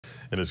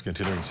In this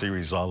continuing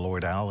series,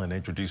 Lloyd Allen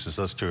introduces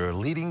us to a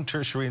leading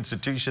tertiary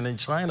institution in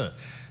China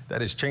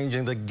that is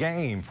changing the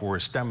game for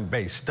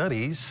STEM-based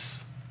studies.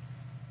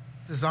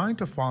 Designed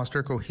to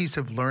foster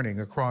cohesive learning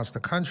across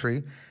the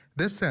country,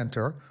 this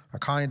center, a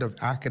kind of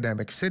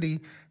academic city,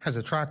 has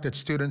attracted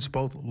students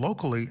both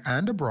locally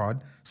and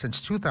abroad since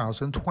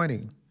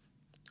 2020.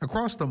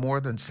 Across the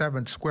more than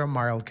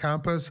 7-square-mile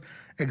campus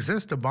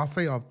exists a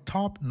buffet of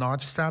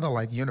top-notch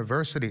satellite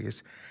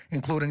universities,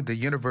 including the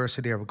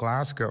University of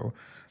Glasgow,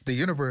 the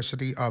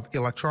University of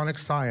Electronic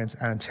Science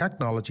and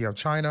Technology of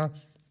China,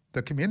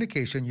 the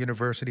Communication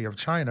University of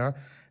China,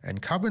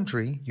 and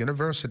Coventry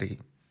University.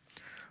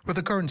 With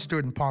the current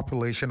student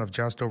population of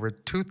just over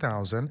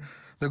 2,000,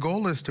 the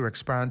goal is to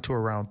expand to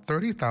around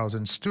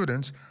 30,000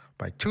 students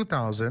by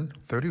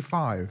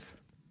 2035.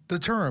 The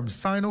term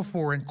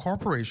Sino-Foreign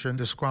Cooperation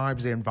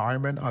describes the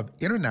environment of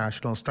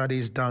international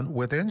studies done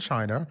within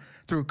China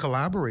through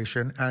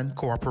collaboration and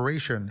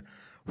cooperation,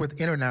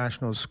 with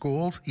international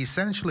schools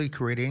essentially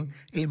creating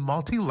a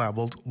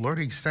multi-leveled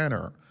learning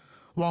center.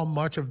 While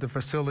much of the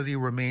facility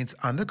remains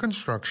under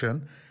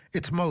construction,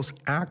 its most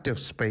active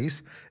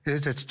space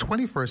is its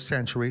 21st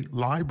century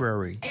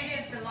library. It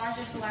is the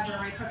largest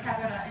library per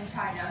capita in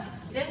China.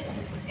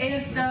 This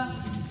is the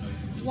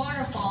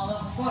waterfall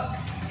of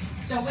books.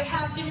 So we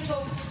have a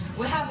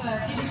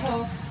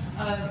digital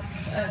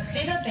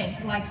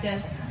database like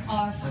this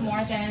of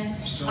more than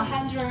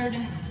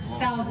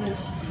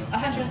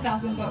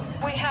 100,000 books.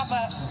 We have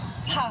a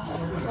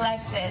pass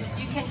like this.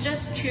 You can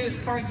just choose,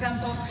 for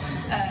example,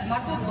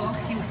 multiple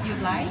books you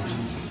like,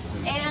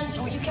 and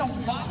you can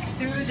walk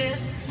through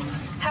this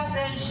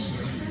passage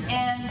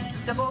and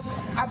the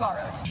books are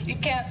borrowed. You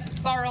can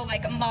borrow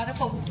like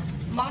multiple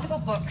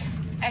books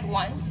at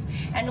once,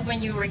 and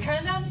when you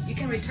return them, you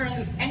can return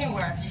them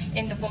anywhere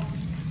in the book,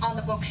 on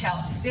the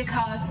bookshelf,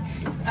 because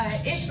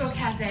each book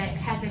has a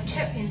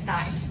chip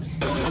inside.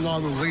 While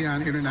the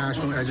Lian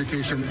International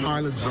Education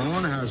Pilot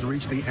Zone has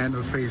reached the end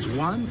of Phase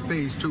 1,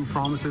 Phase 2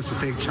 promises to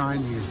take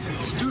Chinese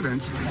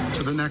students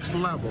to the next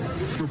level.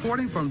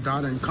 Reporting from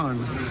Daden-kun,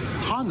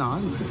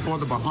 Hainan, for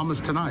the Bahamas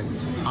Tonight,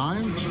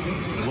 I'm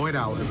Lloyd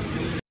Allen.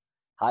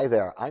 Hi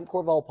there, I'm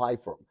Corval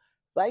Pyfrom.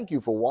 Thank you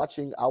for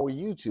watching our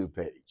YouTube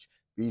page.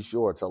 Be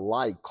sure to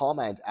like,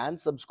 comment, and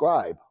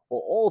subscribe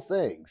for all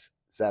things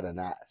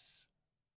ZNS.